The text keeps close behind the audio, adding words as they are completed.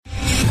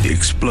The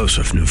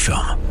explosive new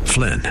film,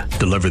 Flynn,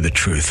 deliver the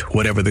truth,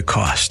 whatever the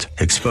cost,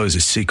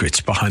 exposes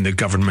secrets behind the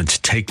government's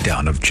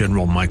takedown of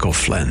General Michael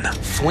Flynn.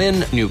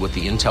 Flynn knew what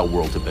the intel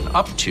world had been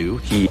up to.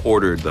 He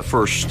ordered the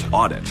first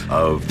audit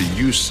of the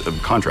use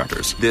of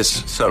contractors.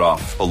 This set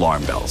off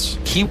alarm bells.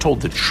 He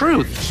told the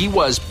truth. He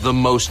was the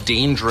most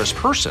dangerous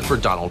person for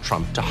Donald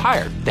Trump to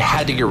hire. They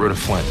had to get rid of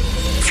Flynn.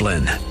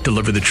 Flynn,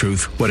 deliver the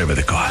truth, whatever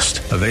the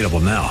cost. Available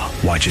now.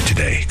 Watch it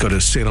today. Go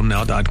to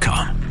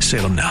salemnow.com.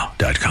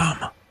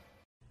 salemnow.com.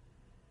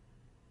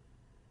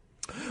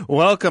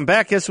 Welcome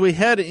back as we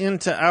head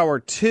into hour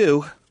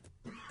two.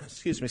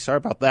 Excuse me, sorry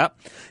about that.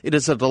 It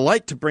is a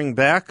delight to bring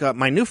back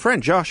my new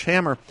friend, Josh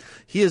Hammer.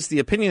 He is the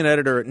opinion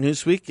editor at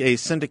Newsweek, a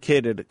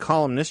syndicated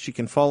columnist. You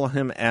can follow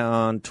him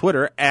on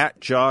Twitter at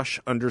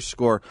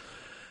Josh_Hammer.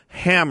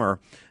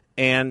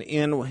 And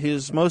in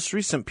his most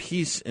recent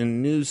piece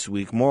in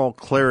Newsweek, Moral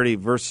Clarity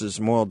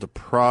versus Moral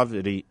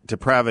Depravity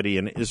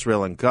in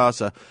Israel and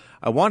Gaza,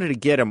 I wanted to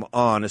get him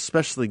on,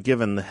 especially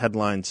given the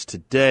headlines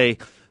today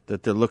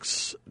that there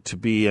looks to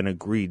be an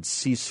agreed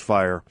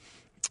ceasefire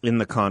in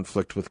the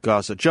conflict with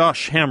Gaza.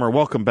 Josh Hammer,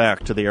 welcome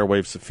back to the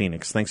airwaves of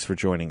Phoenix. Thanks for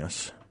joining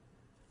us.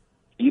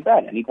 You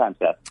bet. Anytime,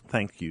 Seth.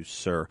 Thank you,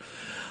 sir.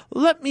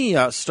 Let me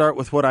start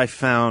with what I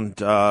found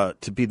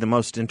to be the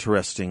most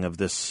interesting of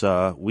this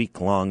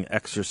week-long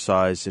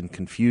exercise in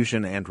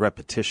confusion and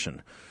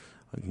repetition.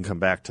 I can come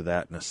back to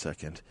that in a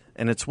second.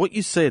 And it's what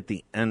you say at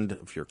the end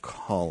of your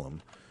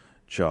column,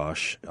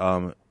 Josh.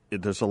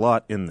 There's a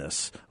lot in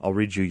this. I'll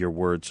read you your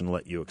words and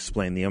let you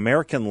explain. The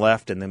American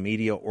left and the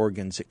media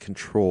organs it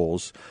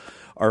controls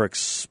are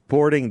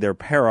exporting their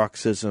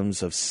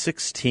paroxysms of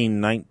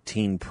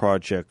 1619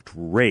 Project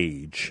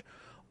rage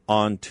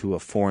onto a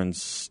foreign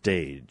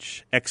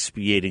stage,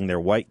 expiating their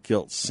white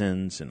guilt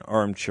sins and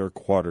armchair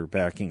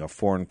quarterbacking a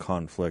foreign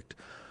conflict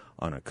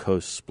on a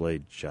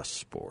co-splayed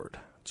chessboard.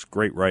 It's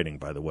great writing,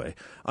 by the way.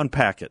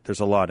 Unpack it.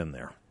 There's a lot in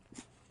there.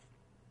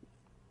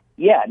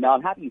 Yeah, no,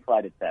 I'm happy you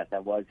cited that.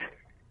 That was...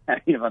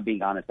 if I'm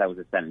being honest, that was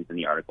a sentence in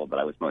the article that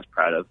I was most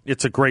proud of.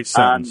 It's a great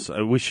sentence.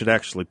 We should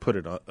actually put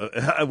it on.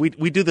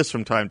 We do this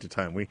from time to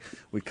time. We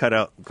cut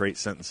out great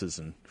sentences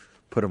and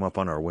put them up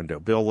on our window.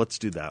 Bill, let's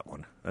do that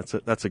one.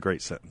 That's a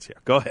great sentence. Yeah,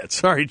 go ahead.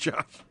 Sorry,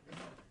 Josh.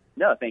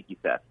 No, thank you,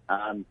 Seth.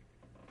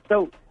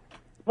 So,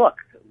 look,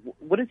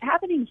 what is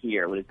happening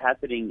here, what is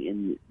happening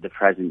in the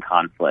present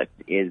conflict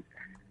is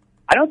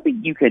I don't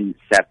think you can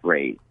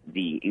separate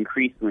the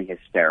increasingly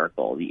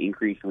hysterical, the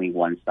increasingly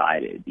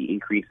one-sided, the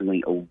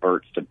increasingly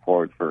overt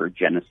support for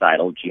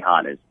genocidal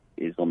jihadist,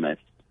 Islamist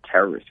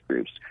terrorist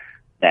groups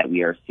that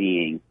we are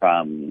seeing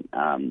from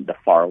the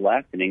far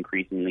left and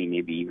increasingly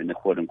maybe even the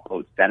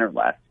quote-unquote center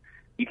left.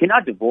 You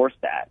cannot divorce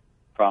that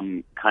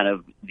from kind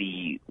of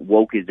the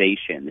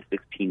wokeization, the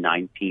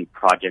 1619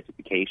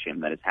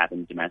 projectification that has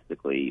happened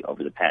domestically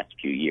over the past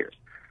few years.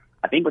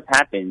 I think what's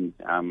happened,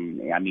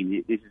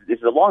 this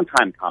is a long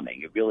time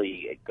coming.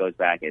 It goes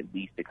back at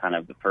least to kind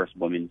of the first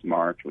Women's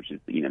March, which is,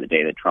 the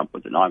day that Trump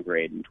was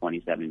inaugurated in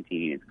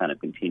 2017. It's kind of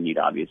continued,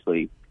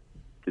 obviously,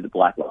 to the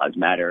Black Lives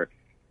Matter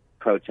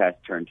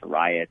protests turned to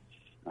riots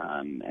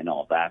and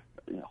all that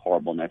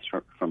horribleness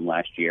from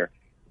last year.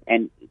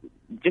 And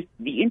just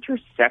the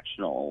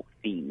intersectional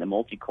theme, the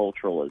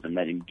multiculturalism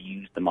that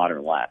imbues the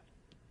modern left,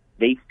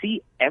 they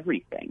see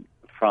everything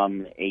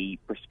from a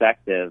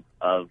perspective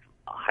of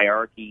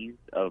hierarchies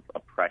of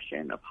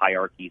oppression, of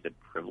hierarchies of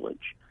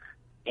privilege.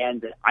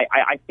 And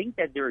I think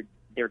that they're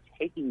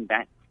taking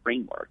that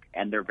framework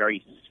and they're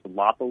very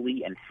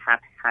sloppily and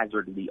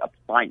haphazardly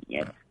applying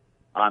it,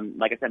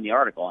 like I said in the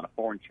article, on a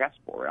foreign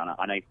chessboard,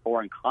 on a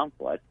foreign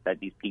conflict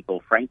that these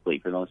people, frankly,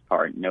 for the most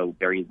part, know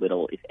very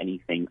little, if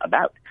anything,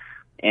 about.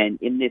 And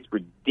in this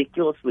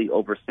ridiculously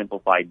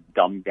oversimplified,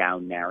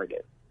 dumbed-down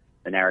narrative,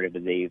 the narrative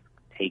that they've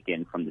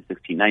taken from the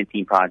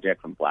 1619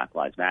 Project, from Black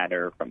Lives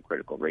Matter, from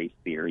critical race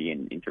theory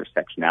and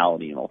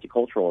intersectionality and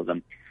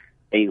multiculturalism,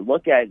 they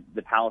look at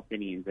the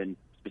Palestinians and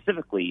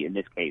specifically, in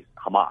this case,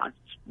 Hamas,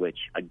 which,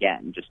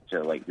 again, just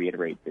to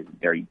reiterate this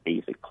very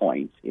basic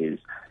point, is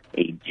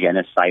a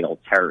genocidal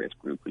terrorist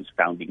group whose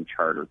founding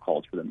charter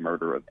calls for the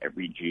murder of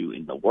every Jew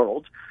in the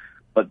world.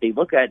 But they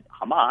look at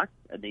Hamas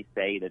and they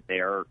say that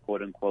they're,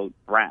 quote-unquote,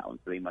 brown,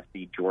 so they must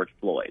be George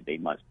Floyd. They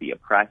must be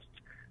oppressed,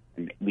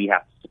 and we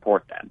have to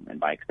support them. And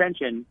by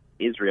extension,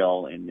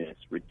 Israel, in this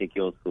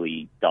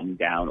ridiculously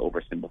dumbed-down,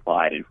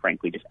 oversimplified, and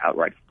frankly just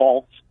outright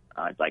false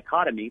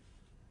dichotomy,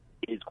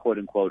 is,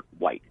 quote-unquote,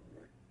 white.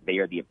 They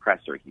are the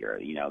oppressor here.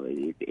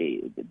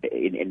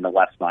 In the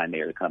left's mind, they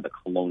are kind of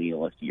the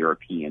colonialist,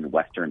 European,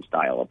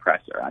 Western-style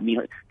oppressor.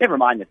 Never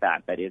mind the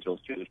fact that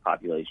Israel's Jewish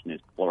population is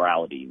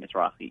plurality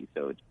Mizrahi,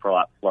 so it's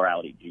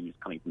plurality Jews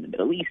coming from the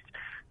Middle East.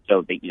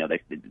 So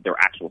their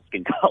actual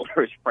skin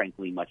color is,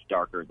 frankly, much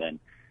darker than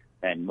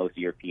most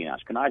European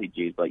Ashkenazi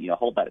Jews. But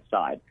hold that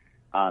aside.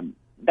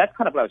 that's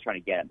kind of what I was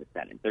trying to get at the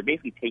sentence. They're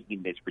basically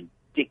taking this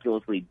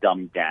ridiculously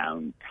dumbed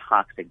down,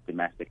 toxic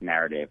domestic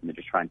narrative, and they're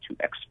just trying to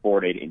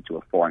export it into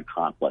a foreign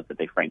conflict that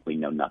they frankly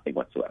know nothing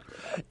whatsoever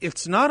about.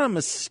 It's not a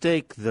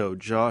mistake, though,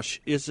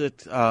 Josh, is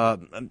it?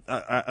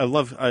 I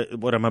love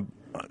what I'm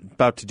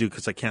about to do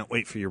because I can't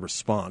wait for your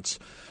response,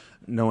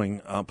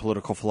 knowing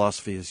political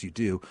philosophy as you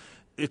do.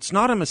 It's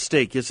not a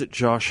mistake, is it,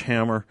 Josh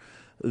Hammer,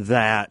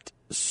 that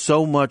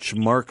so much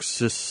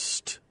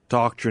Marxist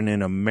doctrine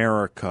in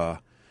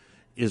America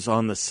is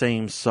on the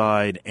same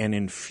side and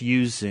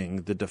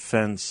infusing the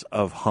defense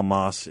of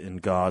Hamas in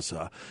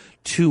Gaza.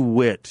 To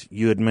wit,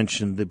 you had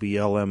mentioned the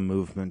BLM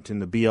movement. In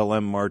the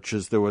BLM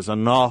marches, there was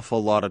an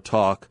awful lot of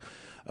talk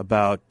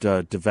about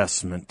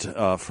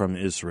divestment from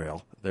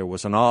Israel. There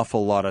was an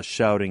awful lot of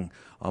shouting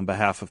on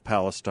behalf of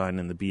Palestine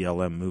in the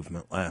BLM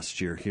movement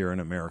last year here in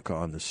America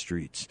on the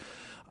streets.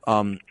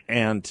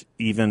 And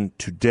even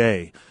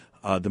today,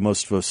 the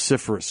most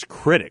vociferous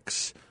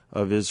critics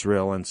of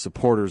Israel and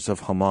supporters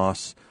of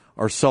Hamas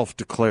are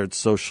self-declared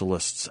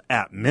socialists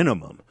at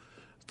minimum,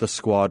 the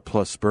Squad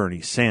plus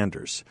Bernie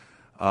Sanders.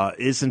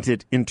 Isn't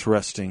it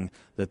interesting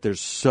that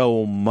there's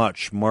so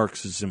much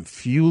Marxism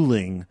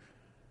fueling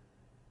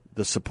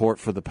the support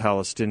for the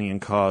Palestinian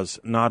cause,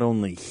 not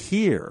only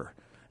here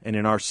and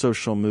in our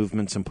social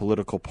movements and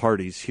political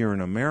parties here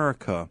in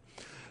America,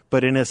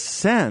 but in a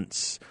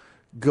sense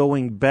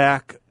going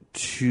back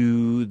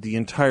to the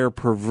entire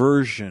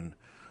perversion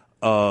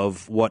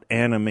of what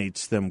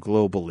animates them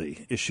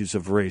globally, issues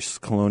of race,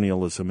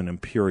 colonialism, and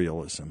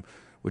imperialism,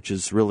 which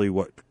is really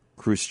what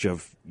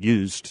Khrushchev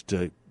used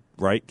to,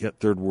 get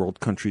third world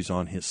countries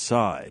on his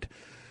side,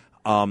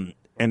 and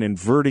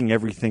inverting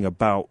everything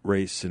about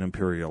race and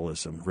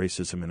imperialism,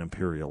 racism and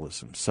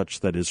imperialism,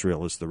 such that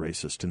Israel is the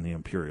racist and the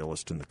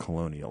imperialist and the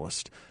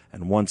colonialist.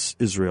 And once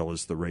Israel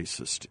is the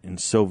racist, in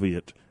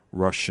Soviet,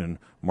 Russian,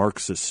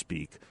 Marxist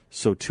speak,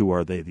 so too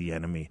are they the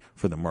enemy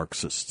for the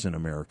Marxists in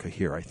America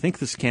here. I think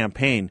this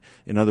campaign,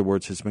 in other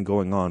words, has been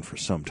going on for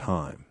some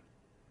time.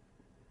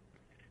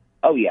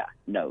 Oh yeah,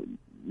 no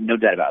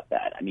doubt about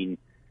that. I mean,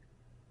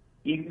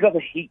 you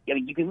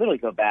can literally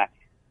go back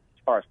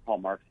as far as Karl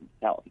Marx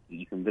himself.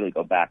 You can really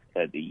go back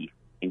to the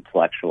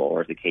intellectual,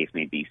 or as the case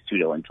may be,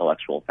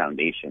 pseudo-intellectual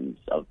foundations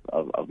of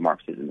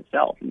Marxism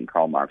itself. I mean,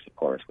 Karl Marx, of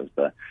course, was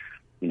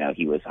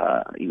he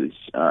was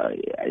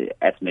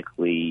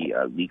ethnically,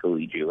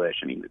 legally Jewish.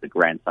 I mean, he was the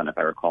grandson, if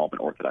I recall, of an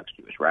Orthodox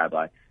Jewish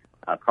rabbi.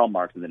 Karl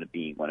Marx ended up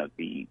being one of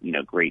the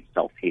great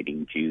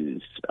self-hating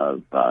Jews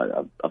of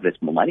this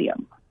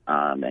millennium,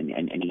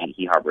 and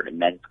he harbored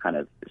immense kind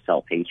of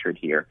self-hatred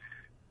here.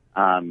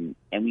 And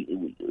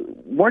we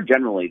more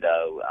generally,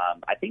 though,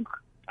 I think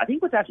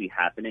what's actually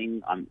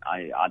happening on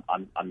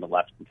the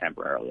left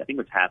contemporarily, I think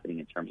what's happening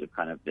in terms of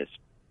kind of this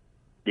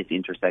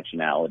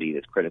intersectionality,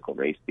 this critical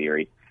race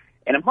theory.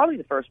 And I'm probably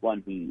the first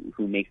one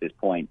who makes this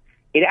point.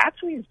 It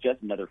actually is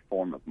just another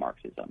form of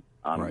Marxism.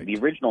 Right. The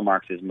original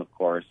Marxism, of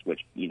course,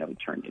 which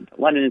turned into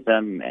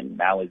Leninism and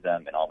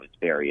Maoism and all its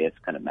various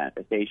kind of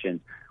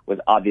manifestations, was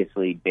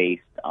obviously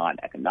based on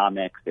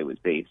economics. It was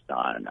based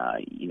on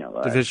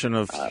division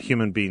of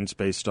human beings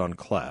based on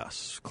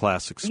class.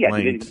 Class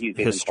explained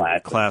history.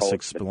 Class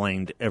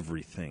explained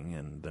everything,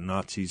 and the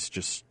Nazis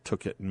just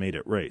took it and made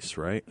it race.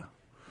 Right?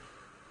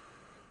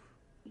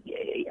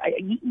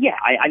 Yeah.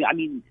 I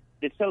mean,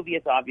 the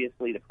Soviets,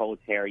 obviously, the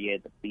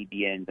proletariat, the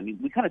plebeians. I mean,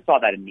 we kind of saw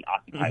that in the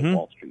Occupy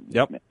Wall Street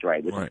movement,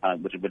 right?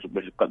 Which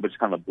is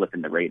kind of a blip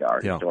in the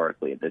radar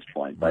historically at this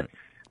point. But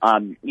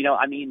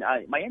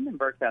my Edmund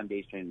Burke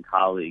Foundation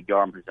colleague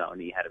Yoram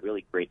Hazony had a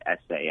really great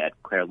essay at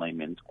Claire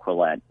Lehman's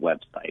Quillette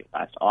website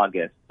last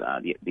August.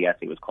 The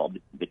essay was called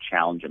 "The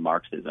Challenge of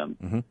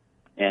Marxism,"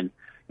 and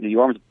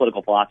Yoram's a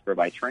political philosopher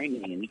by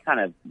training, and he kind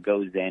of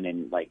goes in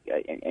and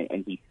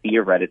and he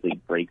theoretically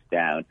breaks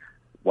down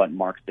what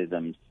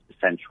Marxism's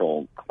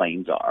central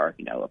claims are,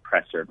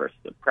 oppressor versus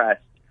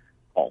oppressed,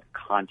 false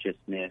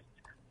consciousness,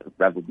 the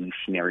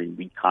revolutionary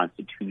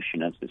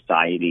reconstitution of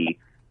society,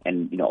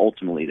 and,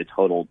 ultimately the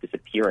total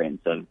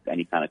disappearance of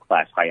any kind of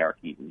class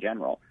hierarchies in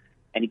general.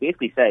 And he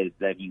basically says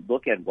that if you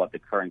look at what the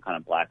current kind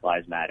of Black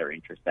Lives Matter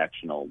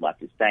intersectional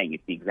left is saying,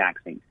 it's the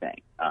exact same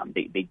thing.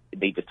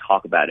 They just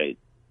talk about it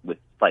with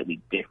slightly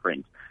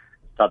different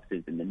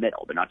substance in the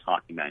middle. They're not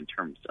talking about in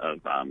terms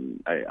of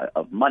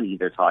money.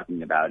 They're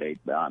talking about it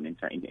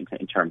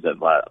in terms of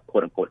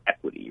quote unquote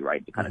equity,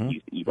 right? To kind of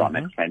use the Ibram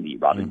X. Kendi,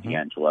 Robin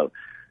DiAngelo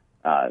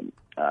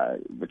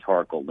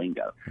rhetorical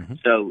lingo.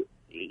 So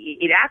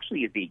it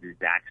actually is the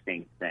exact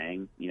same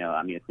thing.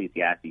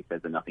 Ecclesiastes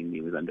says that nothing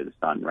new is under the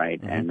sun, right?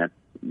 And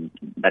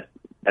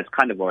that's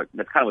kind of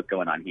what's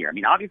going on here. I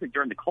mean, obviously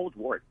during the Cold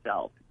War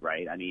itself,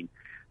 right? I mean,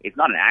 it's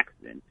not an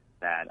accident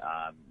that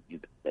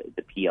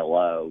the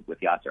PLO with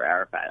Yasser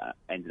Arafat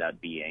ended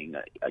up being,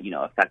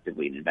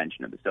 effectively an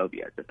invention of the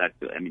Soviets.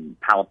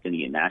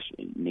 Palestinian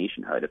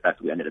nationhood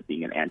effectively ended up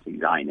being an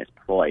anti-Zionist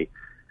ploy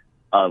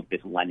of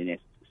this Leninist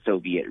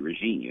Soviet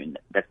regime. And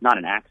that's not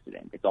an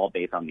accident. It's all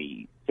based on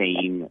the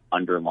same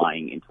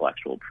underlying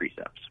intellectual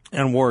precepts.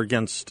 And war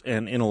against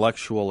an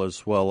intellectual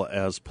as well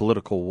as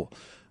political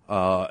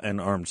an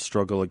armed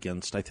struggle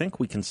against, I think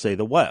we can say,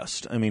 the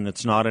West. I mean,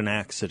 it's not an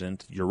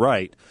accident, you're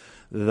right,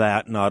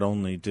 that not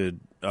only did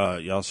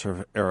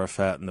Yasser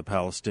Arafat and the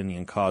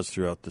Palestinian cause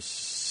throughout the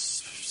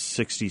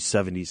 60s,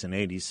 70s, and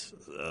 80s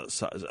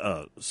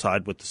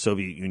side with the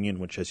Soviet Union,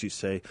 which, as you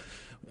say,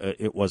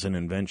 it was an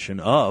invention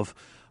of,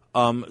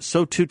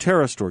 so too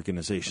terrorist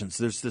organizations.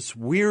 There's this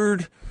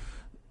weird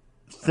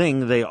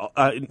thing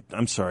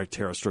I'm sorry,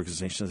 terrorist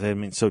organizations. I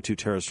mean, so too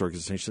terrorist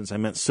organizations. I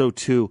meant so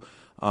too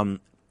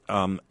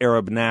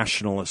Arab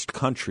nationalist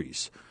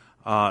countries.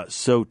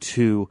 So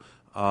too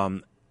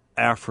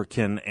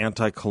African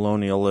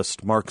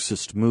anti-colonialist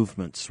Marxist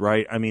movements.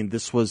 Right? I mean,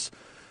 this was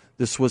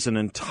an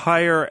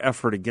entire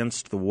effort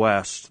against the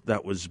West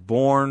that was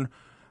born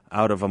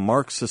out of a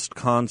Marxist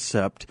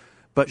concept,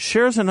 but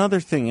shares another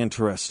thing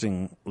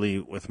interestingly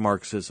with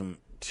Marxism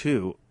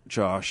too,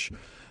 Josh.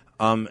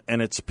 And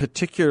it's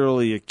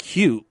particularly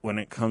acute when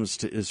it comes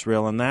to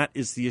Israel, and that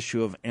is the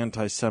issue of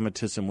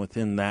anti-Semitism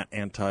within that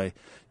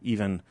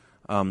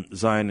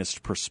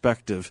Zionist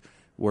perspective,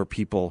 where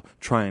people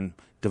try and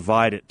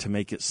divide it to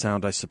make it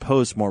sound, I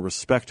suppose, more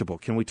respectable.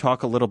 Can we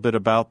talk a little bit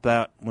about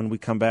that when we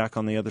come back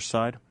on the other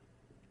side?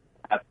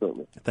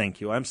 Absolutely.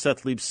 Thank you. I'm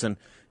Seth Leibsohn.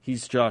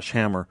 He's Josh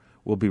Hammer.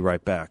 We'll be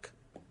right back.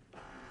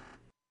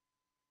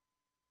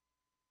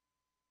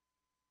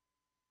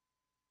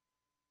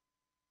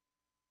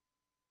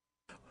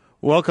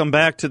 Welcome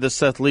back to the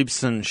Seth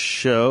Leibsohn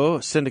Show.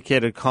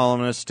 Syndicated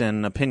columnist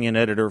and opinion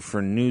editor for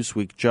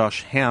Newsweek,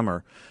 Josh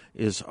Hammer,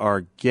 is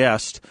our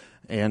guest.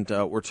 And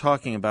we're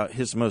talking about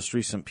his most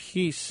recent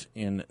piece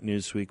in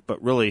Newsweek,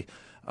 but really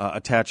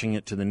attaching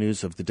it to the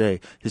news of the day.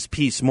 His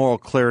piece, Moral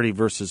Clarity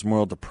versus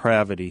Moral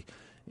Depravity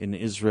in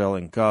Israel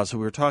and Gaza.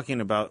 We were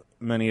talking about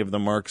many of the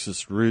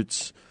Marxist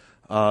roots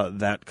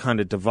that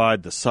kind of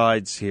divide the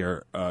sides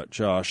here,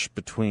 Josh,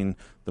 between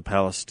the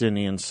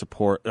Palestinian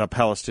support,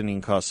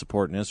 Palestinian cause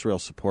support, and Israel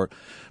support.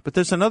 But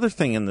there's another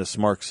thing in this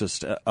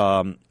Marxist,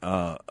 what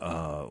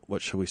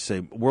shall we say,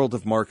 world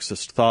of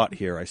Marxist thought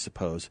here, I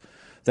suppose,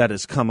 that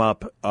has come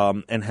up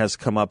and has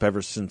come up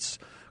ever since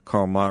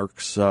Karl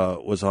Marx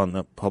was on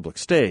the public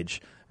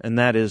stage, and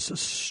that is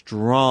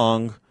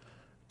strong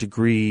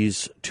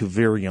degrees to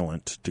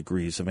virulent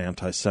degrees of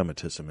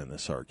anti-Semitism in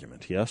this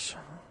argument. Yes?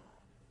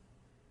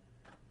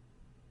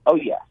 Oh,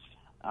 yes.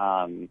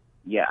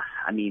 Yeah.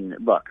 I mean,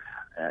 look,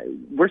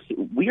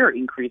 we are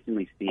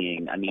increasingly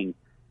seeing, I mean,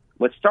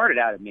 what started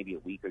out maybe a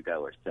week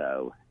ago or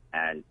so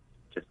as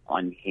just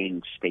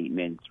unhinged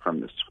statements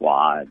from the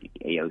Squad,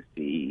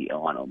 AOC,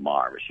 Ilhan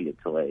Omar, Rashida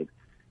Tlaib.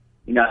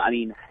 You know, I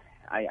mean,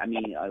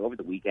 over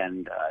the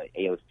weekend,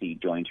 AOC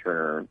joined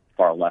her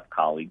far-left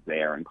colleagues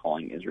there in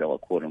calling Israel a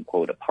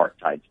quote-unquote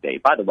apartheid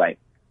state. By the way,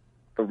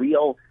 the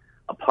real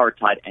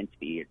apartheid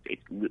entity,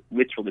 it's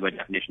literally by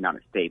definition not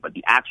a state, but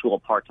the actual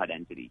apartheid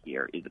entity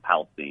here is the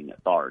Palestinian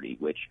Authority,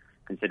 which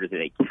considers it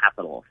a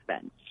capital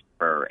offense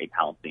for a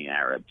Palestinian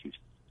Arab to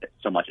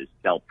so much as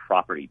sell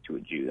property to a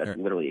Jew. That's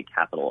literally a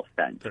capital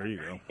offense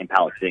in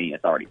Palestinian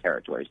Authority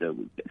territory. So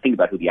think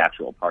about who the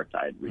actual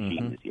apartheid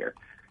regime is here.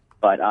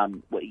 But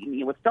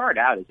what started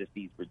out as just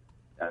these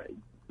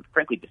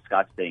frankly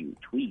disgusting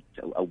tweets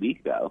a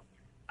week ago.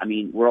 I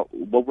mean, what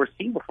we're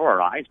seeing before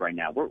our eyes right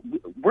now,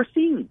 we're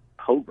seeing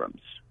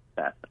pogroms,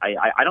 Seth.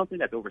 I don't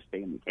think that's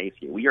overstating the case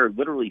here. We are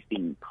literally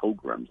seeing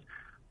pogroms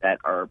that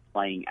are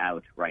playing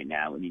out right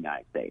now in the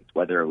United States,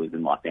 whether it was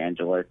in Los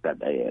Angeles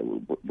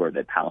where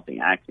the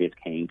Palestinian activists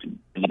came to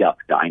beat up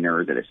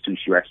diners at a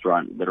sushi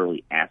restaurant,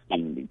 literally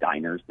asking the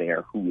diners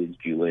there who is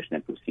Jewish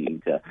and then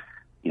proceeding to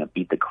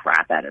beat the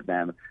crap out of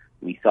them.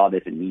 We saw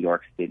this in New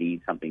York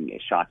City. Something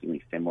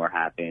shockingly similar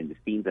happened. The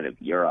scenes out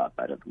of Europe,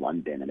 out of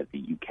London, and of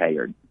the UK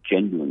are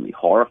genuinely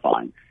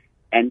horrifying.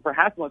 And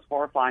perhaps what's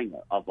horrifying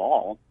of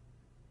all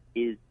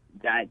is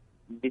that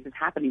this is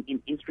happening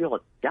in Israel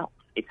itself.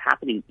 It's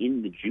happening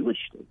in the Jewish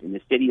state. In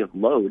the city of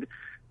Lod,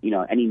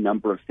 any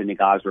number of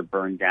synagogues were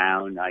burned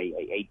down.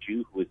 A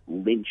Jew who was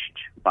lynched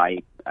by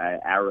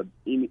Arabs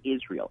in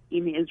Israel,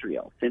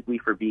 simply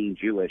for being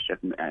Jewish,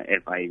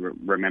 if I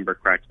remember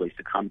correctly,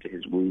 succumbed to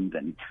his wounds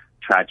and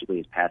tragically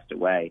has passed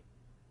away.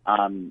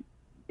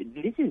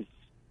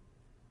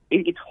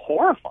 It's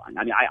horrifying.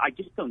 I mean, I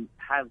just don't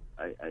have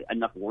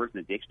enough words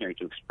in the dictionary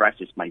to express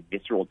just my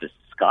visceral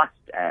disgust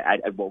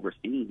at what we're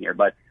seeing here.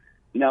 But,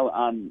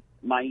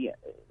 my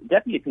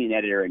deputy opinion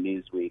editor at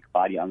Newsweek,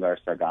 Badi Ungar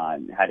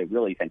Sargon, had a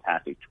really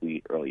fantastic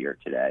tweet earlier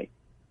today.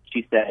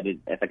 She said,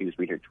 if I can just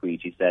read her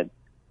tweet, she said,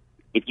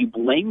 if you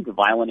blame the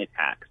violent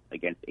attacks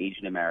against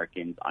Asian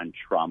Americans on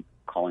Trump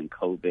calling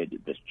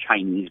COVID this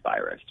Chinese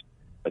virus,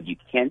 but you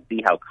can't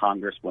see how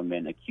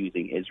Congresswomen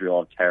accusing Israel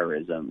of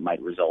terrorism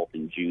might result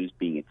in Jews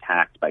being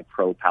attacked by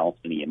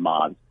pro-Palestinian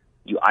mobs,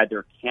 you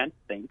either can't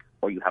think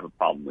or you have a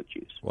problem with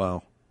Jews.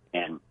 Wow.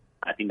 And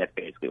I think that's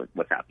basically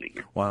what's happening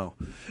here. Wow.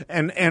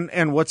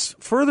 And what's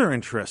further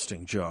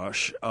interesting,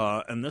 Josh,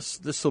 and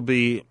this will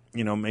be,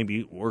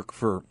 maybe work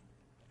for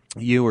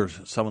you or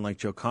someone like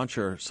Joe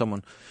Concha or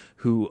someone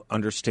who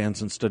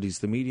understands and studies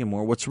the media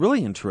more. What's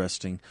really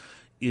interesting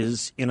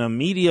is in a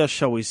media,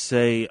 shall we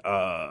say,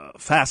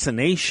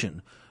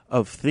 fascination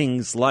of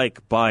things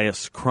like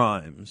bias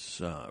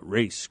crimes,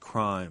 race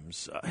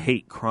crimes,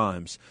 hate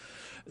crimes.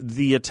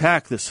 The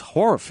attack, this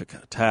horrific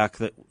attack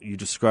that you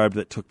described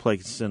that took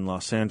place in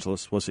Los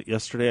Angeles, was it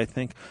yesterday, I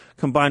think,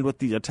 combined with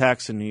the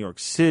attacks in New York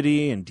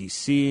City and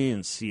D.C.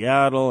 and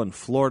Seattle and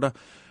Florida,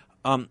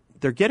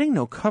 they're getting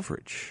no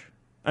coverage.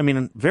 I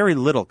mean, very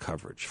little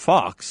coverage.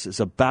 Fox is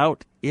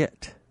about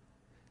it.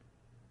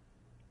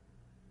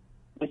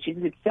 Which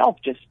is itself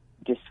just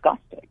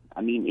disgusting.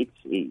 I mean,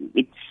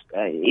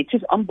 it's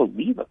just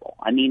unbelievable.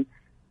 I mean,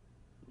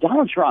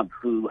 Donald Trump,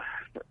 who,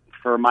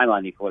 for my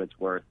money, for what it's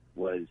worth,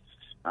 was,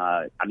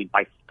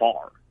 by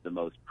far the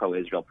most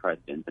pro-Israel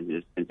president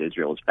since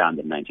Israel was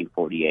founded in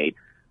 1948,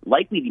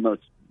 likely the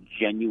most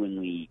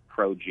genuinely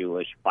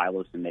pro-Jewish,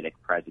 philo-Semitic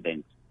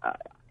president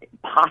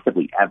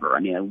possibly ever. I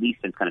mean, at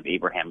least since kind of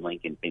Abraham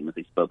Lincoln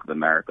famously spoke of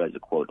America as a,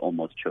 quote,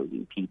 almost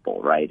chosen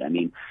people, right? I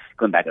mean,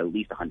 going back at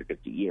least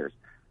 150 years.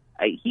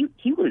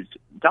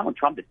 Donald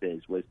Trump,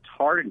 was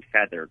tarred and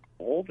feathered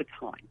all the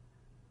time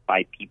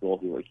by people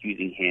who were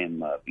accusing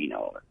him of,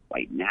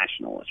 white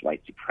nationalist,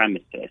 white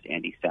supremacist,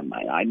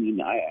 anti-Semite. I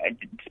mean,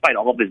 despite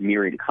all of his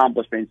myriad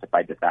accomplishments,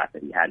 despite the fact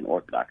that he had an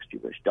Orthodox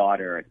Jewish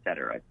daughter, et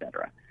cetera, et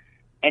cetera.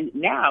 And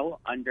now,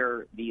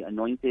 under the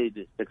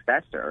anointed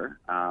successor,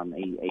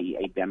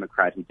 a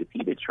Democrat who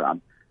defeated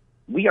Trump,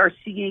 we are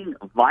seeing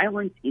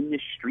violence in the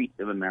streets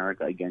of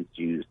America against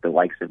Jews, the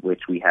likes of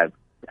which we have,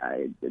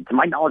 to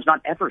my knowledge,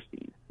 not ever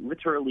seen.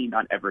 Literally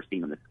not ever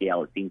seen on the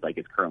scale it seems like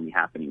it's currently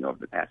happening over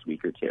the past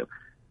week or two.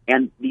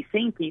 And the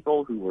same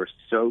people who were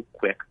so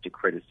quick to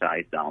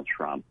criticize Donald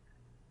Trump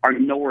are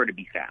nowhere to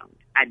be found,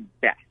 at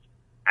best.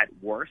 At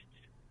worst,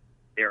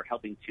 they're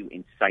helping to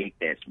incite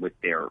this with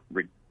their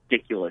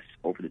ridiculous,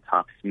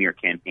 over-the-top smear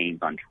campaigns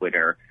on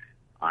Twitter,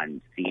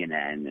 on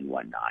CNN, and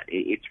whatnot.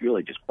 It's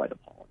really just quite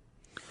appalling.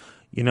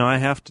 I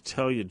have to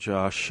tell you,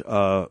 Josh,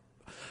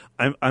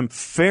 I'm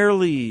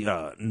fairly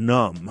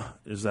numb.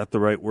 Is that the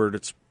right word?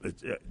 It's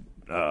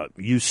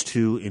used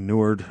to,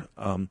 inured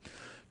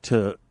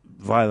to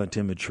violent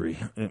imagery.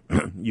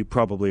 You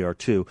probably are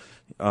too,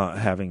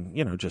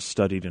 having just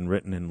studied and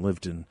written and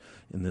lived in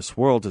this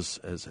world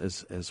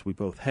as we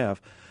both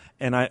have.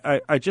 And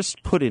I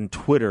just put in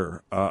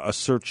Twitter a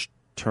search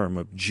term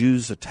of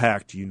Jews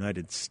attacked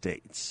United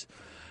States,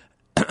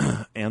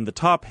 and the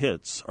top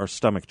hits are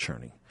stomach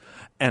churning,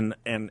 and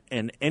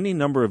any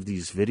number of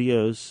these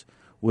videos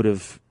would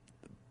have,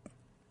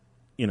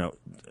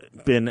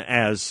 been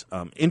as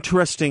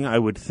interesting, I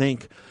would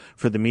think,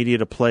 for the media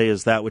to play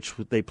as that which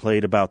they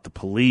played about the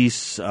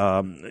police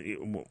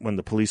when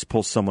the police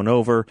pull someone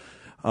over.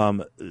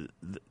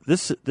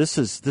 This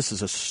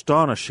is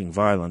astonishing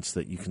violence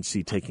that you can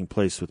see taking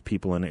place with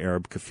people in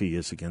Arab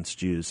kafiyas against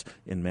Jews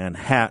in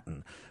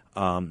Manhattan,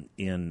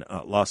 in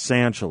Los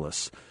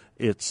Angeles.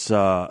 It's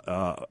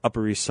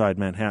Upper East Side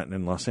Manhattan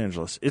in Los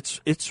Angeles.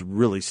 It's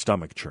really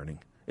stomach churning.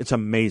 It's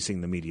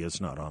amazing the media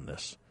is not on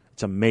this.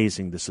 It's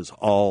amazing this is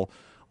all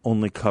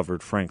only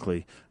covered,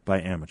 frankly, by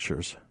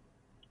amateurs.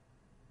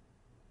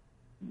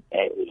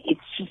 It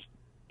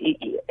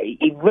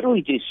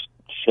literally just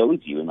shows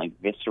you in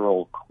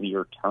visceral,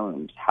 clear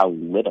terms how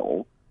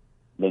little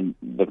the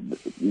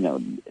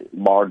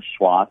large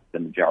swath, the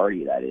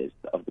majority that is,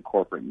 of the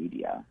corporate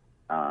media,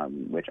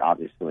 which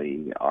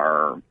obviously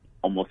are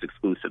almost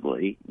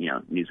exclusively,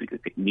 Newsweek's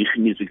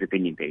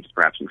opinion page,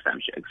 perhaps an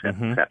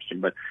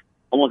exception, but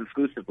almost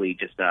exclusively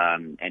just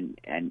an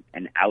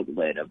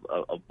outlet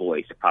of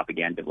voice, a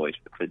propaganda voice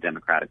for the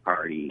Democratic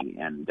Party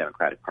and the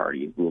Democratic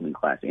Party's ruling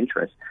class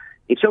interests.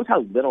 It shows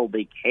how little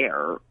they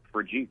care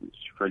for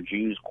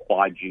Jews,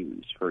 quad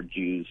Jews, for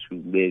Jews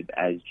who live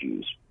as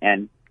Jews.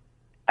 And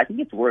I think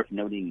it's worth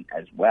noting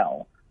as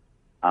well,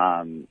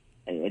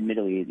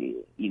 admittedly,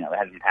 it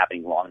hasn't been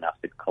happening long enough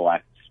to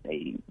collect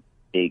a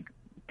big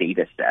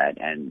data set,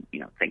 and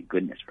thank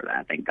goodness for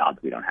that. Thank God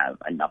that we don't have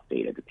enough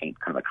data to paint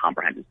kind of a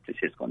comprehensive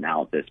statistical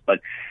analysis.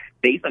 But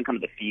based on kind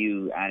of the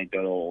few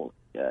anecdotal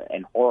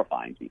and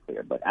horrifying, to be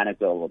clear, but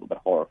anecdotal but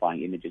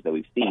horrifying images that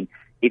we've seen,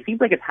 it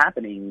seems like it's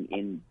happening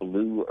in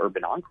blue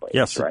urban enclaves.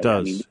 Yes, right? It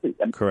does.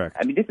 Correct.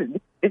 I mean, this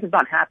is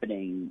not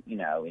happening,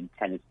 in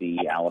Tennessee,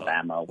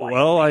 Alabama.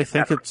 Well, I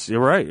think you're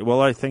right.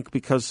 Well, I think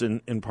because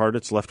in part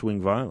it's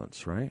left-wing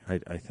violence, right? I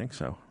think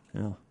so.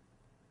 Yeah.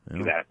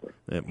 Exactly.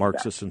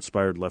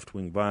 Marxist-inspired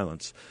left-wing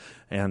violence,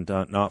 and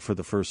not for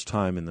the first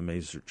time in the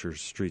major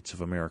streets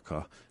of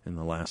America in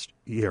the last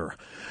year.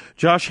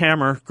 Josh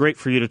Hammer, great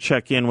for you to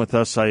check in with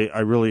us. I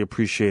really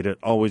appreciate it.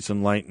 Always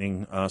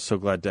enlightening. So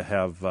glad to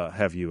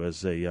have you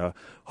as a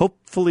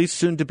hopefully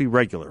soon-to-be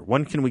regular.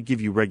 When can we give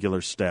you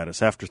regular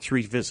status? After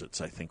 3 visits,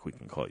 I think we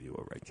can call you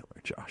a regular,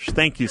 Josh.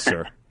 Thank you,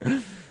 sir.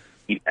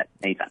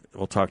 Anytime.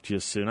 We'll talk to you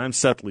soon. I'm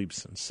Seth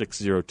Leibson,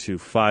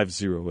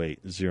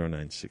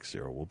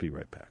 602-508-0960. We'll be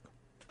right back.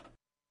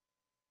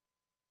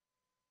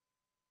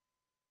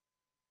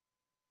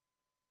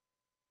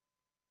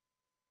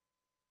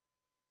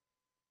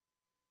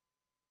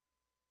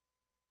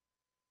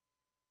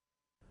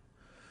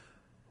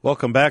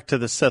 Welcome back to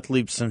the Seth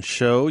Leibson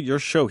Show. Your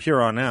show here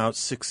on out,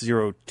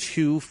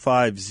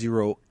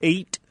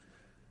 602-508-0960.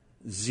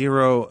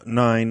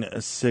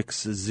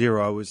 0960.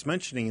 I was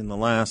mentioning in the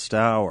last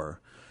hour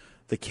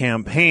the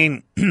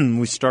campaign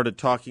we started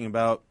talking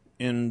about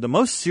in the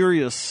most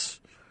serious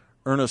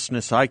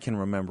earnestness I can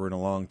remember in a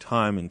long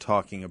time in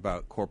talking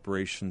about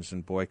corporations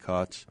and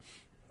boycotts.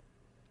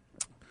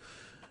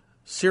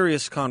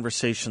 Serious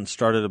conversation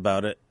started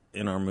about it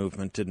in our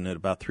movement, didn't it,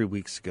 about 3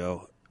 weeks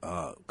ago?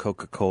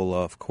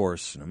 Coca-Cola, of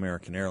course, and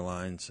American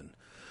Airlines, and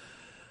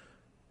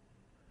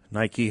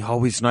Nike,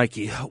 always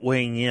Nike,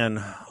 weighing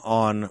in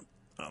on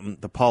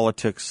the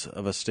politics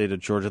of a state of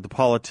Georgia, the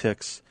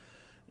politics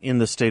in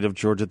the state of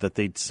Georgia that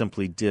they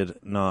simply did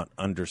not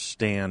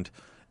understand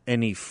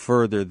any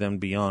further than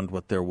beyond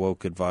what their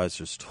woke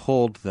advisors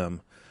told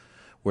them,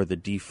 where the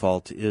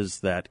default is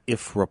that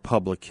if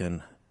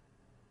Republican,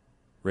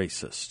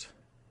 racist.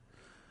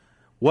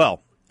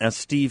 Well, as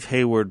Steve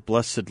Hayward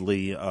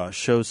blessedly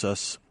shows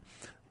us,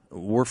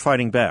 we're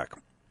fighting back.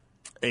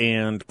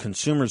 And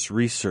Consumers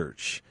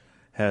Research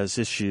has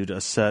issued a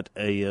set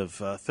of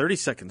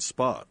 30-second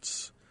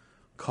spots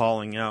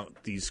calling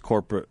out these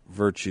corporate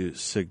virtue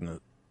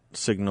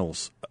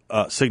signalers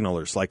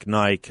like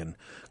Nike and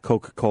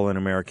Coca-Cola and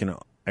American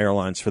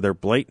Airlines for their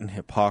blatant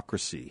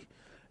hypocrisy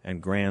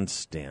and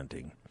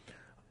grandstanding.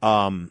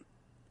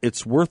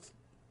 It's worth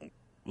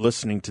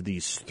listening to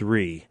these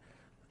three,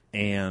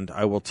 and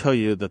I will tell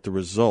you that the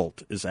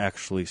result is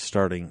actually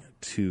starting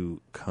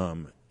to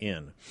come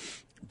in.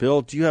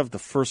 Bill, do you have the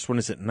first one?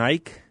 Is it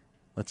Nike?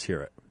 Let's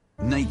hear it.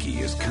 Nike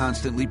is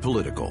constantly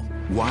political.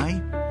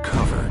 Why?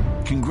 Cover.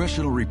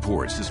 Congressional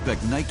reports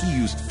suspect Nike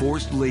used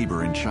forced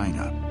labor in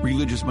China.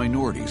 Religious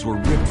minorities were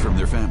ripped from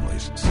their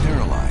families,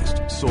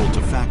 sterilized, sold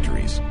to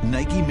factories.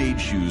 Nike made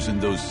shoes in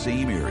those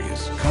same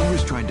areas.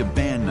 Congress tried to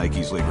ban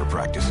Nike's labor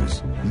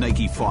practices.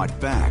 Nike fought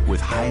back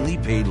with highly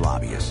paid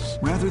lobbyists.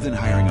 Rather than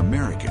hiring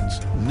Americans,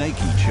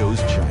 Nike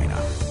chose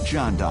China.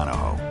 John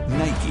Donahoe,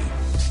 Nike.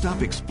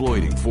 Stop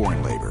exploiting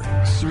foreign labor.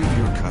 Serve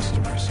your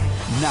customers,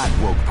 not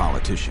woke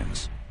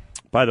politicians.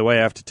 By the way,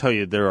 I have to tell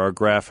you, there are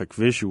graphic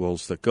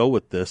visuals that go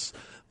with this.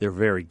 They're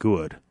very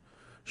good,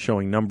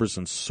 showing numbers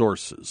and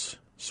sources.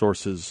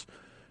 Sources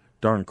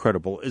darn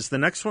credible. Is the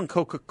next one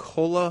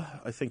Coca-Cola?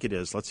 I think it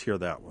is. Let's hear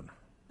that one.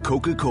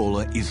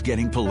 Coca-Cola is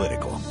getting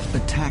political,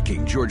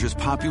 attacking Georgia's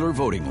popular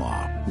voting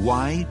law.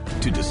 Why?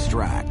 To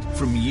distract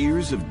from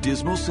years of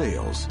dismal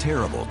sales,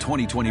 terrible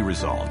 2020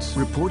 results,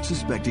 reports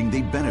suspecting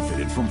they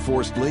benefited from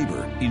forced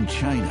labor in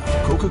China.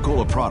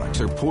 Coca-Cola products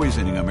are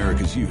poisoning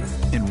America's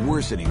youth and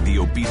worsening the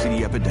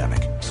obesity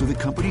epidemic. So the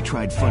company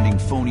tried funding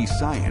phony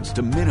science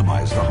to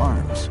minimize the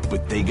harms,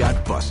 but they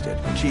got busted.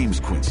 James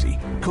Quincy,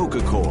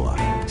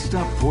 Coca-Cola.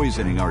 Stop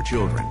poisoning our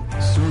children.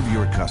 Serve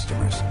your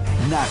customers,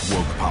 not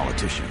woke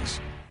politicians.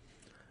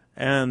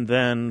 And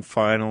then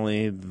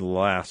finally, the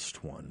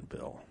last one,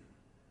 Bill.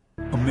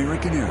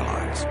 American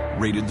Airlines,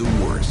 rated the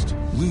worst,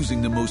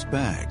 losing the most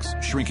bags,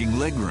 shrinking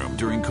legroom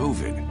during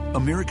COVID.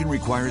 American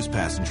requires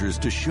passengers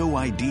to show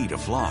ID to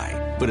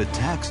fly, but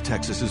attacks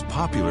Texas's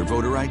popular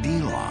voter ID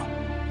law.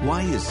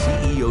 Why is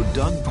CEO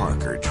Doug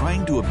Parker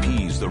trying to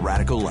appease the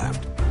radical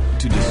left?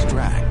 To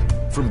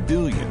distract from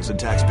billions in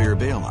taxpayer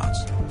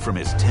bailouts, from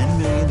his $10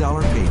 million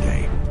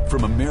payday,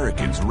 from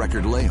Americans'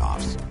 record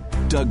layoffs.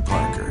 Doug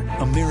Parker,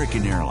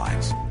 American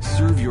Airlines.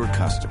 Serve your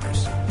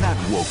customers, not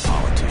woke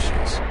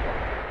politicians.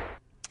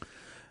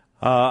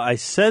 I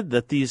said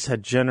that these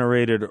had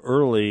generated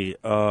early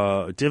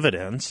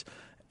dividends,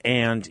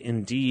 and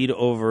indeed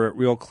over at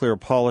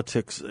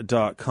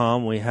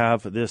RealClearPolitics.com we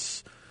have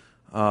this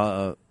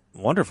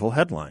wonderful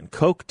headline.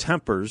 Coke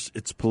tempers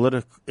its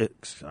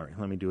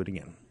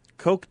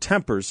Coke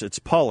tempers its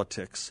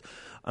politics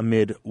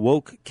amid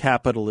woke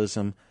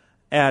capitalism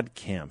ad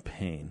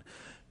campaign.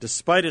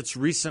 Despite its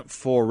recent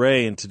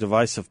foray into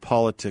divisive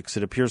politics,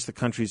 it appears the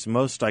country's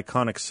most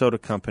iconic soda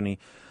company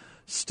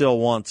still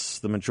wants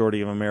the majority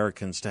of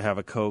Americans to have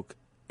a Coke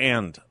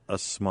and a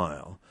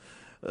smile.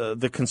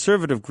 The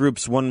conservative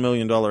group's $1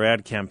 million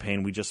ad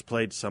campaign, we just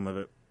played some of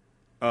it,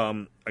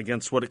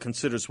 against what it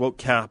considers woke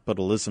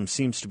capitalism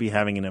seems to be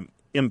having an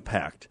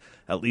impact,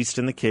 at least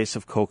in the case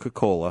of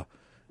Coca-Cola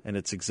and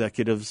its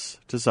executives'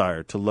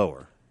 desire to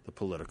lower the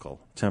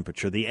political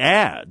temperature. The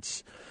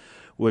ads,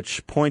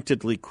 which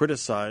pointedly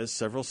criticized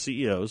several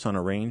CEOs on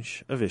a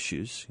range of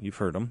issues. You've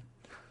heard them.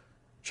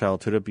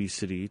 Childhood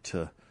obesity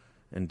to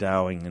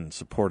endowing and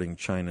supporting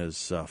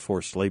China's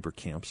forced labor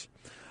camps,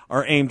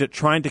 are aimed at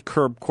trying to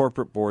curb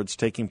corporate boards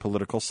taking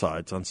political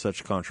sides on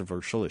such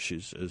controversial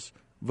issues as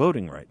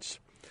voting rights.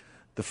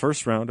 The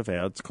first round of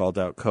ads called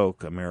out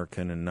Coke,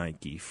 American, and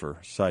Nike for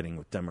siding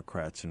with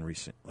Democrats in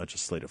recent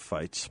legislative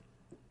fights.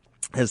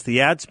 As the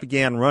ads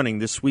began running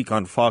this week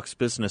on Fox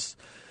Business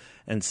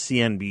and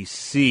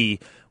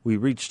CNBC, we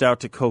reached out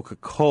to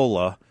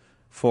Coca-Cola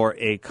for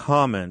a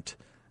comment,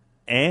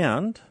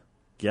 and,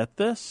 get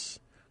this,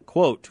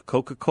 quote,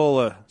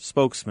 Coca-Cola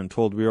spokesman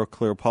told Real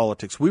Clear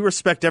Politics, "We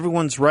respect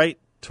everyone's right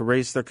to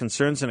raise their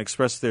concerns and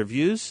express their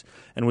views,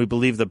 and we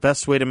believe the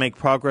best way to make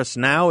progress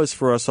now is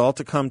for us all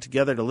to come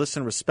together to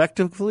listen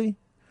respectively,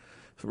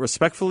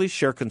 respectfully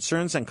share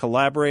concerns and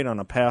collaborate on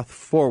a path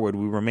forward.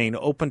 We remain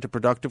open to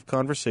productive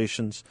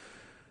conversations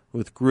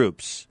with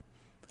groups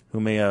who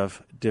may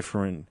have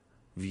different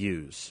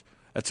views.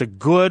 That's a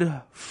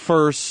good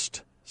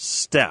first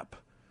step.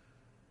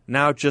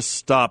 Now just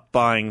stop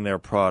buying their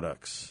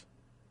products.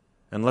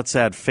 And let's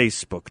add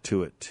Facebook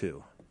to it,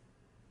 too.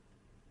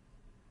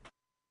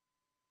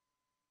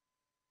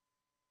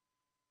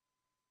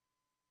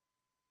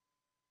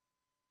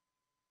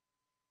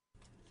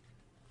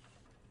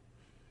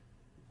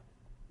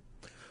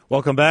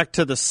 Welcome back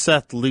to the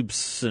Seth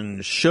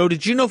Leibsohn Show.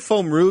 Did you know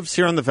foam roofs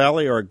here in the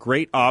Valley are a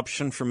great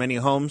option for many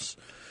homes?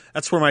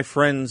 That's where my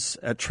friends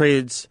at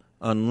Trades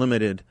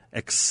Unlimited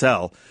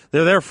excel.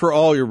 They're there for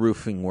all your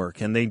roofing work,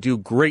 and they do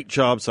great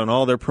jobs on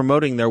all. They're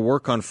promoting their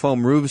work on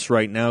foam roofs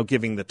right now,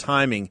 giving the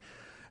timing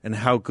and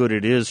how good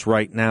it is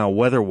right now,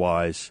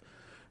 weather-wise,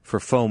 for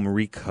foam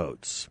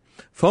recoats.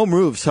 Foam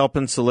roofs help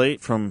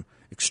insulate from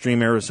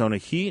extreme Arizona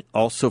heat,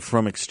 also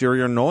from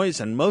exterior noise,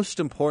 and most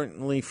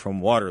importantly,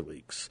 from water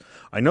leaks.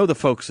 I know the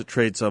folks at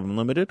Trades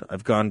Unlimited.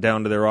 I've gone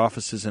down to their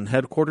offices and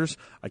headquarters.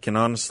 I can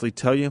honestly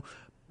tell you,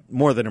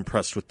 more than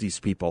impressed with these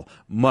people.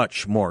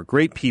 Much more.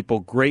 Great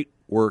people, great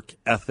work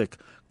ethic,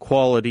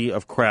 quality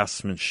of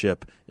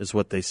craftsmanship is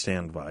what they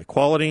stand by.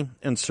 Quality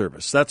and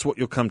service. That's what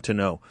you'll come to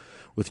know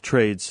with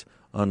Trades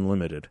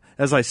Unlimited.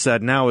 As I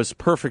said, now is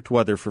perfect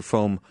weather for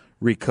foam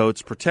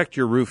recoats. Protect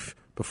your roof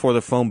before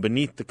the foam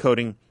beneath the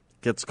coating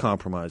gets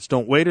compromised.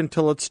 Don't wait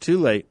until it's too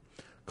late.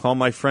 Call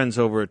my friends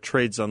over at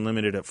Trades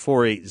Unlimited at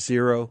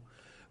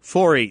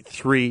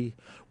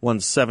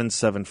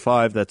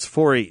 480-483-1775. That's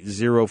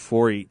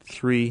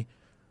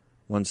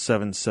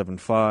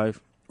 480-483-1775.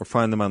 Or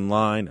find them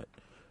online at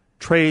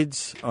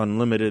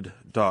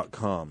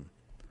tradesunlimited.com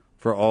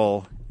for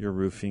all your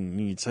roofing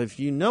needs. Have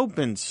you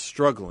been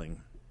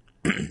struggling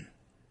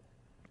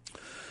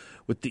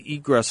with the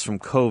egress from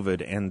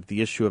COVID and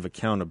the issue of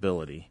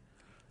accountability?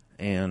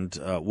 And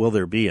will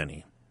there be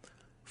any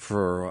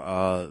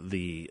for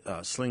the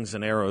slings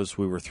and arrows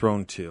we were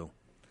thrown to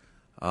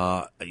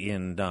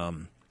in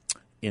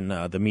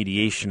the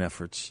mediation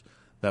efforts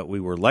that we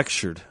were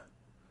lectured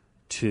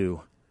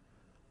to,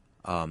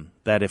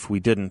 that if we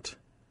didn't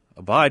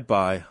abide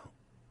by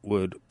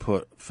would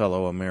put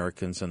fellow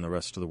Americans and the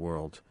rest of the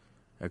world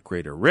at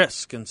greater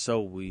risk. And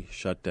so we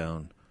shut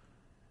down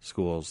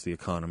schools, the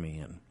economy,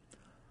 and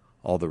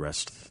all the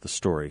rest of the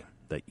story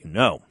that you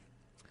know.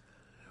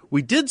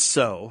 We did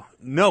so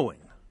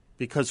knowing,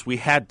 because we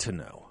had to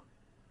know,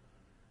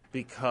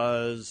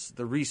 because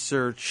the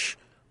research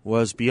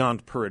was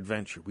beyond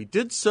peradventure. We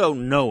did so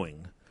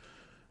knowing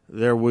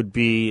there would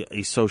be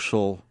a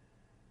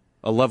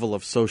level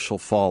of social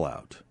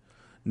fallout,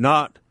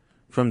 not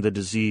from the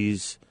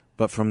disease,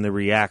 but from the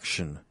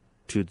reaction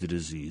to the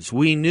disease.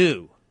 We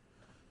knew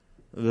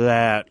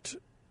that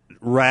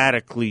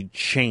radically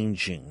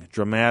changing,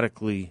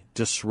 dramatically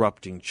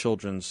disrupting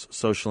children's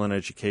social and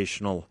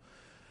educational,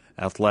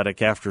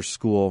 athletic,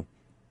 after-school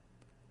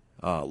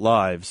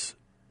lives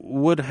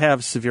would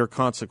have severe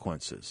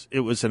consequences. It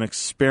was an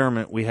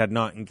experiment we had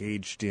not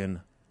engaged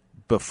in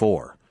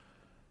before.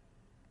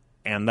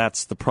 And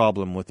that's the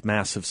problem with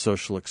massive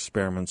social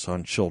experiments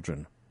on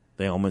children.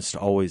 They almost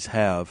always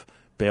have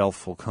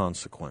baleful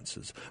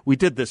consequences. We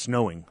did this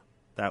knowing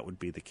that would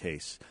be the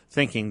case,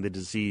 thinking the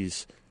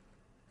disease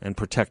and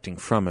protecting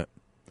from it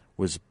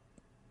was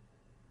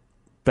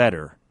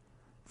better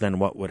than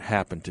what would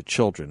happen to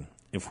children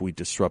if we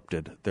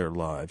disrupted their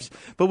lives.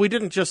 But we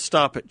didn't just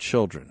stop at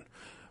children.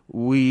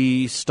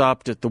 We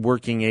stopped at the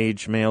working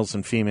age males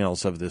and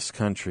females of this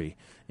country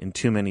in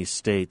too many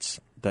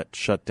states that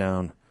shut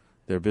down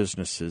their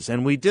businesses.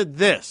 And we did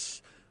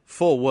this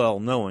full well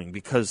knowing,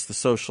 because the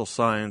social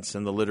science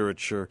and the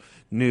literature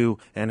knew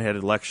and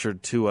had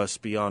lectured to us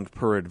beyond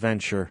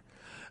peradventure,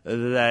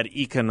 that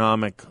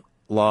economic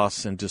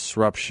loss and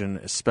disruption,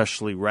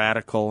 especially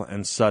radical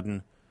and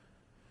sudden,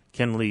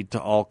 can lead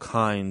to all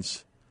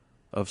kinds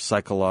of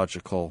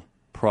psychological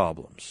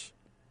problems,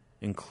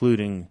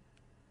 including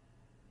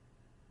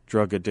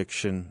drug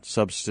addiction,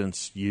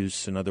 substance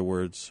use, in other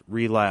words,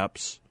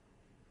 relapse,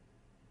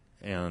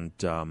 and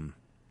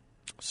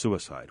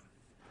suicide.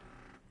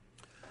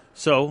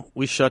 So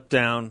we shut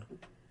down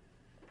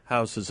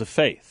houses of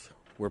faith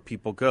where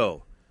people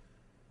go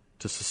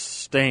to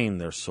sustain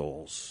their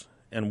souls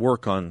and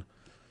work on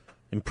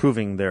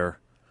improving their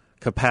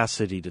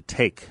capacity to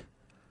take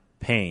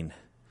pain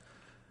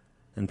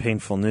and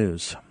painful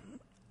news.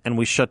 And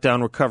we shut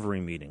down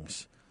recovery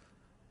meetings,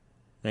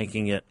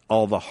 making it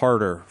all the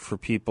harder for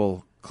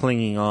people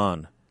clinging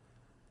on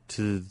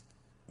to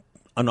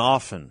an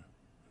often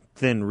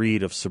thin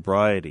reed of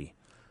sobriety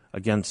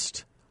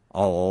against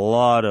a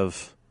lot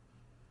of,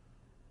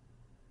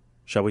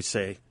 shall we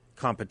say,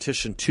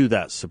 competition to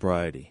that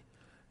sobriety.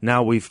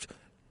 Now we've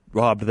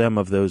robbed them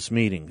of those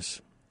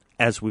meetings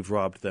as we've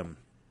robbed them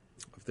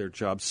of their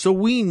jobs. So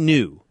we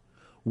knew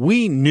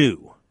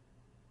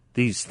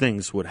these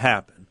things would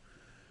happen.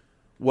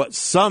 What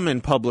some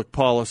in public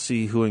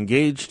policy who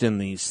engaged in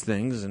these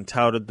things and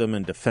touted them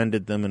and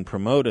defended them and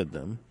promoted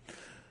them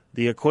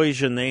The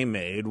equation they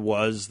made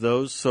was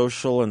those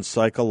social and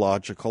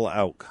psychological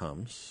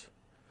outcomes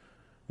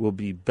will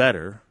be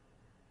better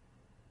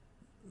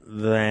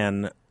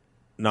than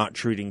not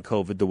treating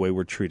COVID the way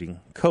we're treating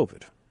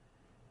COVID.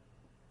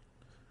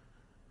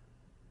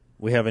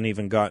 We haven't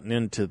even gotten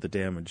into the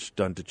damage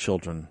done to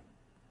children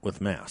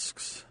with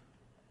masks.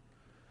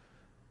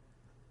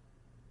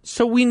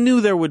 So we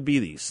knew there would be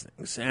these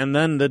things, and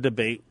then the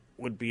debate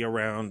would be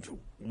around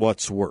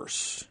what's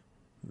worse,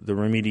 the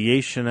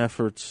remediation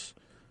efforts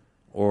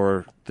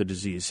or the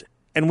disease.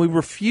 And we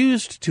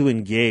refused to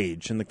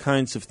engage in the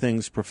kinds of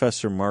things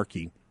Professor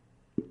Markey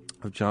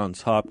of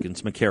Johns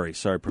Hopkins,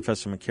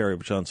 Professor McCary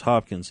of Johns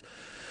Hopkins,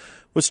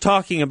 was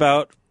talking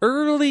about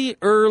early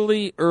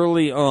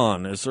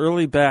on, as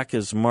early back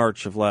as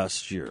March of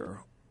last year,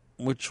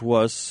 which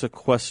was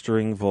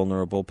sequestering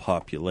vulnerable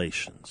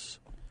populations.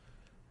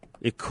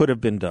 It could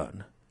have been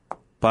done.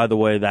 By the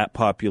way, that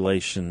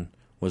population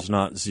was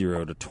not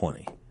 0 to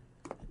 20.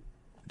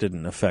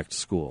 Didn't affect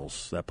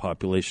schools. That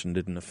population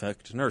didn't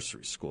affect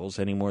nursery schools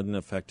any more than it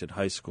affected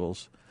high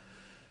schools,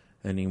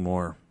 any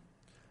more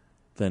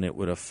than it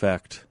would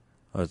affect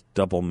a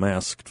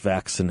double-masked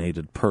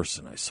vaccinated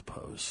person, I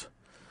suppose.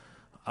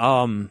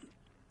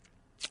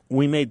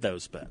 We made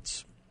those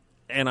bets.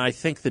 And I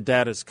think the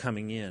data's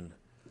coming in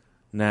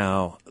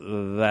now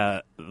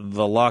that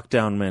the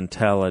lockdown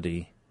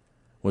mentality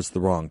was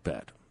the wrong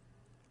bet.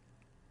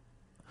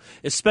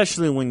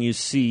 Especially when you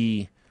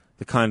see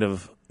the kind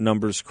of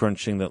numbers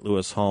crunching that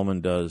Lewis Hallman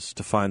does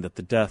to find that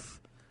the death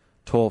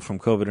toll from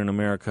COVID in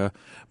America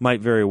might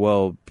very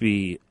well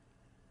be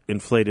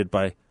inflated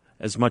by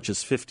as much as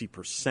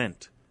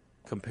 50%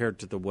 compared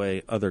to the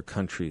way other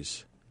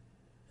countries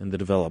in the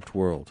developed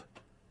world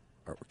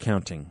are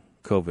counting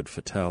COVID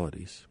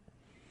fatalities.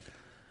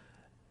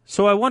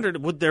 So I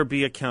wondered, would there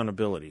be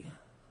accountability?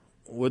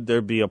 Would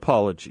there be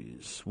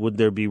apologies? Would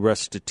there be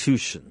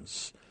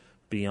restitutions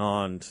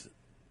beyond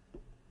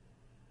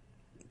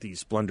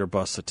these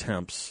blunderbuss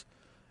attempts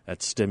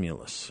at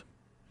stimulus?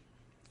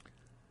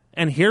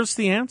 And here's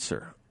the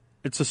answer.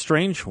 It's a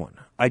strange one.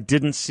 I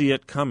didn't see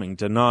it coming.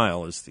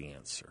 Denial is the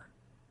answer.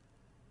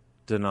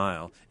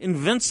 Denial.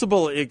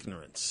 Invincible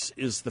ignorance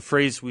is the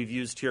phrase we've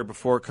used here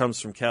before. It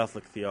comes from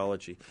Catholic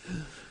theology.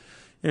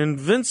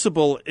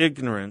 Invincible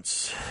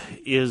ignorance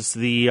is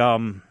the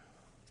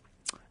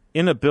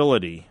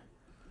inability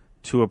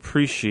to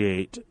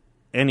appreciate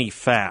any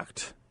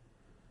fact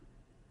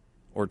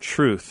or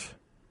truth,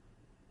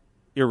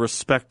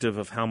 irrespective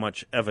of how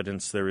much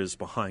evidence there is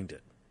behind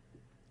it.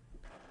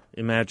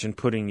 Imagine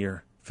putting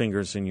your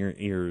fingers in your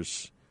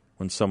ears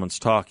when someone's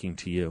talking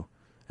to you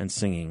and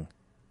singing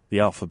the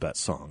alphabet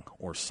song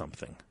or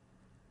something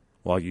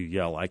while you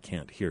yell, "I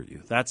can't hear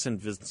you." That's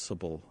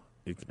invincible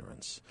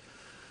ignorance.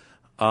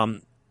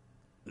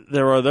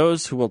 There are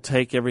those who will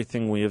take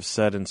everything we have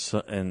said and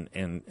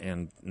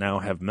now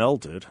have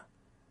melded.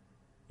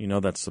 You know,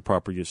 that's the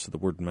proper use of the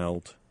word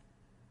meld.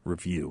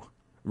 Reveal,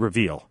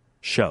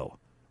 show.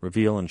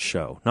 Reveal and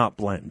show, not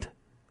blend.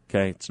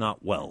 Okay? It's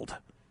not weld.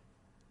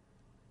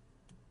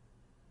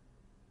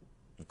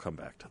 We'll come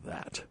back to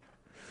that.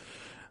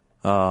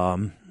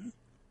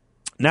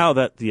 Now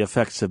that the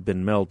effects have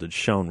been melded,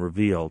 shown,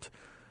 revealed,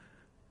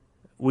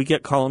 we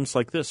get columns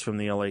like this from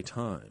the LA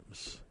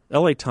Times.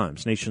 LA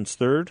Times, nation's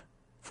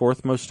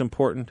fourth most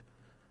important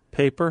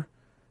paper.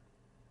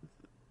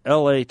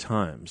 LA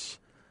Times.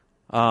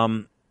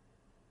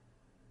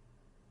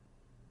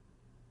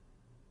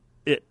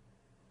 It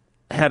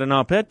had an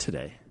op-ed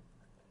today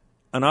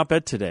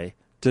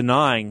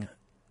denying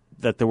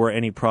that there were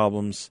any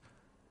problems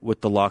with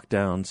the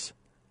lockdowns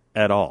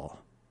at all.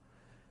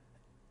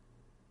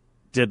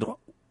 Did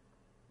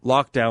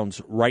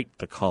lockdowns write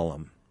the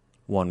column?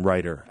 One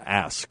writer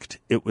asked.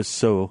 It was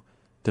so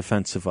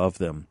defensive of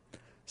them,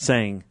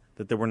 saying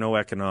that there were no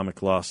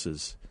economic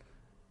losses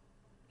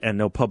and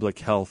no public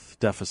health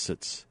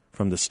deficits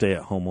from the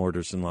stay-at-home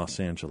orders in Los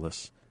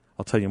Angeles.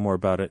 I'll tell you more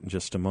about it in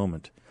just a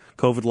moment.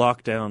 COVID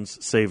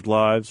lockdowns saved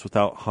lives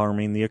without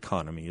harming the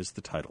economy is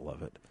the title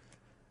of it.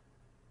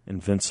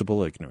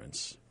 Invincible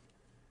ignorance.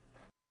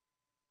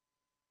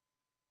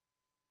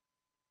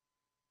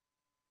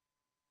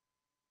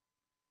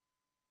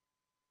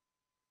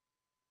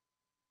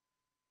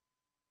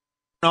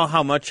 I don't know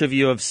how much of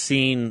you have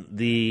seen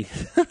the...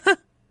 That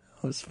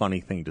was a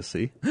funny thing to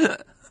see.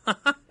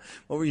 What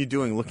were you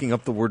doing, looking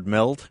up the word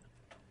meld?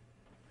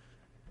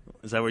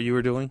 Is that what you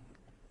were doing?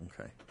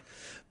 Okay.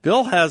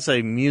 Bill has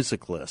a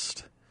music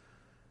list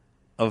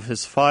of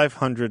his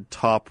 500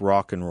 top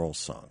rock and roll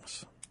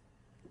songs.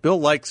 Bill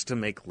likes to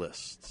make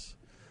lists.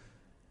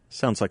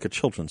 Sounds like a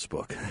children's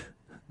book.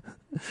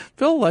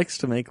 Bill likes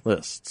to make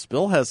lists.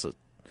 Bill has a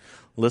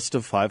list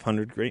of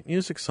 500 great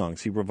music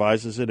songs. He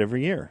revises it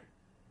every year.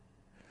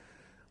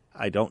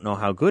 I don't know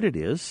how good it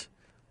is,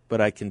 but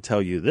I can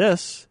tell you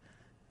this.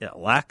 It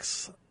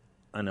lacks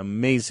an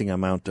amazing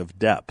amount of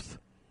depth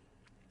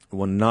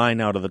when 9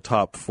 out of the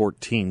top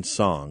 14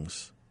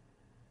 songs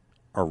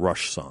are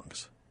Rush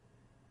songs.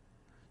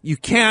 You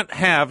can't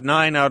have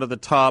 9 out of the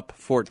top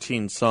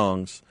 14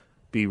 songs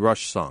be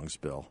Rush songs,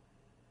 Bill.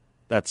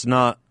 That's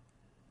not.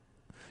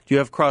 Do you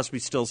have Crosby,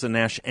 Stills, and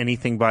Nash,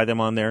 anything by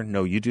them on there?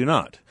 No, you do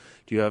not.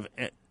 Do you have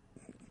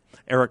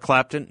Eric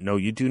Clapton? No,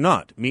 you do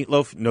not.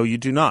 Meatloaf? No, you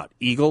do not.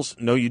 Eagles?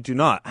 No, you do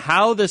not.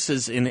 How this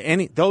is in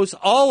any, those,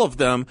 all of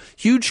them,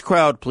 huge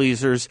crowd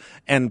pleasers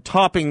and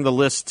topping the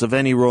lists of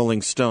any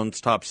Rolling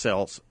Stones top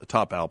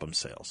album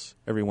sales.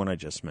 Everyone I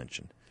just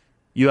mentioned.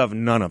 You have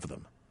none of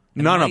them.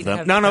 None of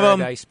them. None of them.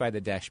 Paradise by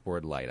the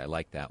Dashboard Light. I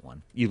like that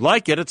one. You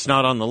like it. It's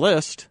not on the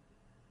list.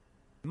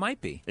 It might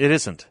be. It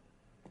isn't.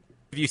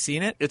 Have you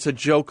seen it? It's a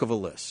joke of a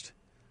list.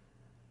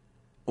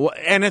 Well,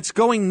 and it's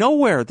going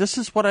nowhere. This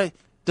is what I...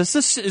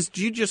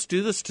 do you just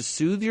do this to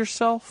soothe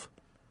yourself?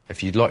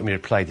 If you'd like me to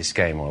play this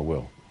game, I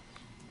will.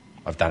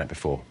 I've done it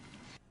before.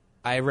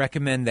 I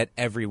recommend that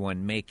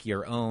everyone make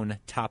your own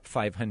top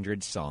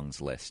 500 songs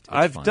list.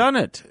 I've done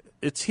it.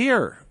 It's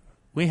here.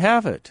 We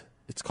have it.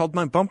 It's called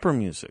my bumper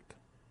music.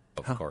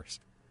 Of course.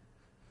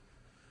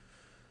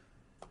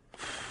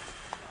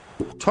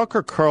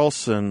 Tucker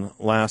Carlson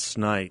last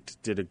night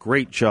did a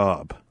great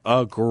job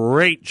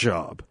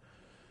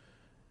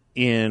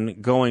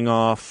in going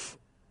off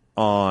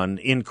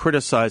in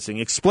criticizing,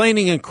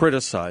 explaining and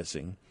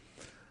criticizing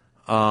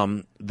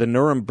the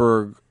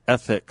Nuremberg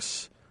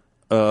ethics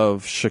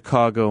of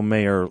Chicago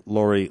Mayor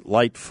Lori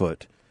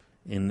Lightfoot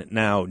in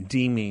now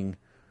deeming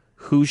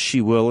who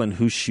she will and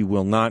who she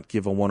will not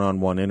give a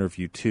one-on-one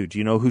interview to. Do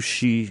you know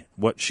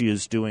what she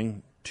is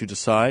doing to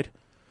decide?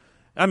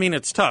 I mean,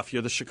 it's tough.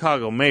 You're the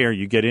Chicago mayor.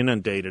 You get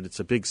inundated. It's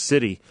a big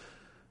city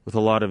with a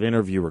lot of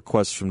interview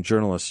requests from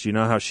journalists. Do you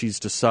know how she's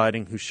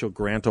deciding who she'll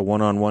grant a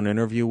one-on-one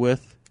interview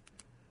with?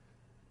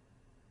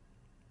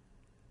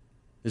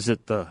 Is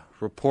it the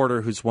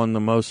reporter who's won the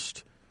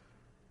most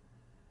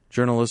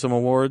journalism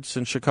awards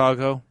in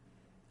Chicago?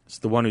 It's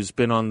the one who's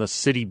been on the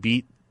city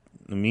beat,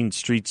 the Mean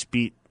Streets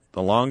beat,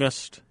 the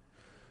longest?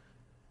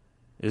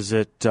 Is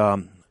it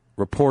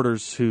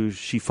reporters who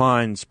she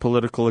finds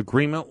political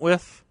agreement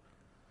with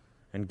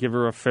and give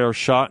her a fair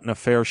shot and a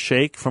fair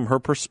shake from her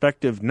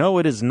perspective? No,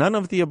 it is none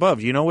of the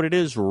above. You know what it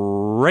is?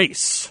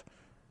 Race.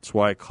 That's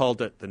why I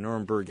called it the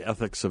Nuremberg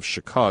ethics of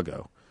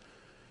Chicago.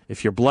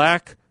 If you're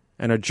black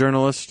and a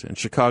journalist in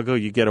Chicago,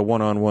 you get a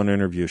one-on-one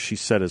interview. She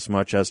said as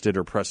much, as did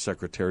her press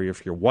secretary.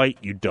 If you're white,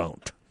 you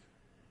don't.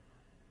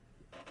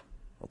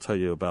 I'll tell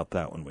you about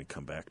that when we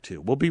come back,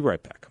 too. We'll be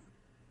right back.